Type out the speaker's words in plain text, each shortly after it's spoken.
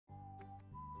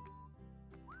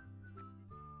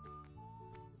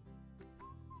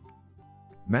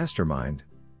Mastermind.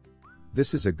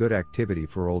 This is a good activity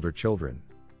for older children.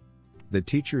 The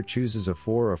teacher chooses a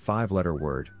 4 or 5 letter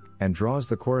word, and draws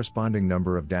the corresponding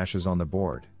number of dashes on the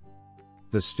board.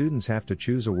 The students have to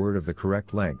choose a word of the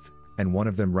correct length, and one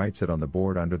of them writes it on the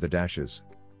board under the dashes.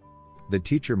 The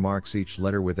teacher marks each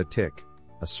letter with a tick,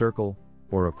 a circle,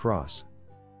 or a cross.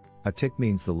 A tick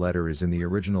means the letter is in the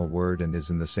original word and is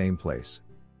in the same place.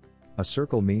 A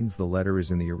circle means the letter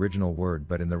is in the original word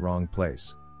but in the wrong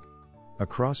place. A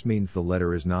cross means the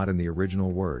letter is not in the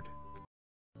original word.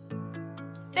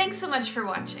 Thanks so much for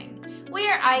watching. We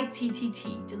are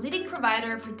ITTT, the leading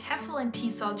provider for TEFL and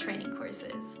TESOL training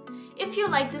courses. If you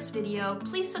like this video,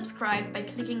 please subscribe by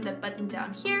clicking the button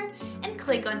down here and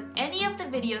click on any of the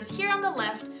videos here on the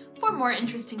left for more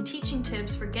interesting teaching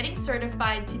tips for getting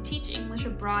certified to teach English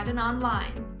abroad and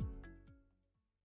online.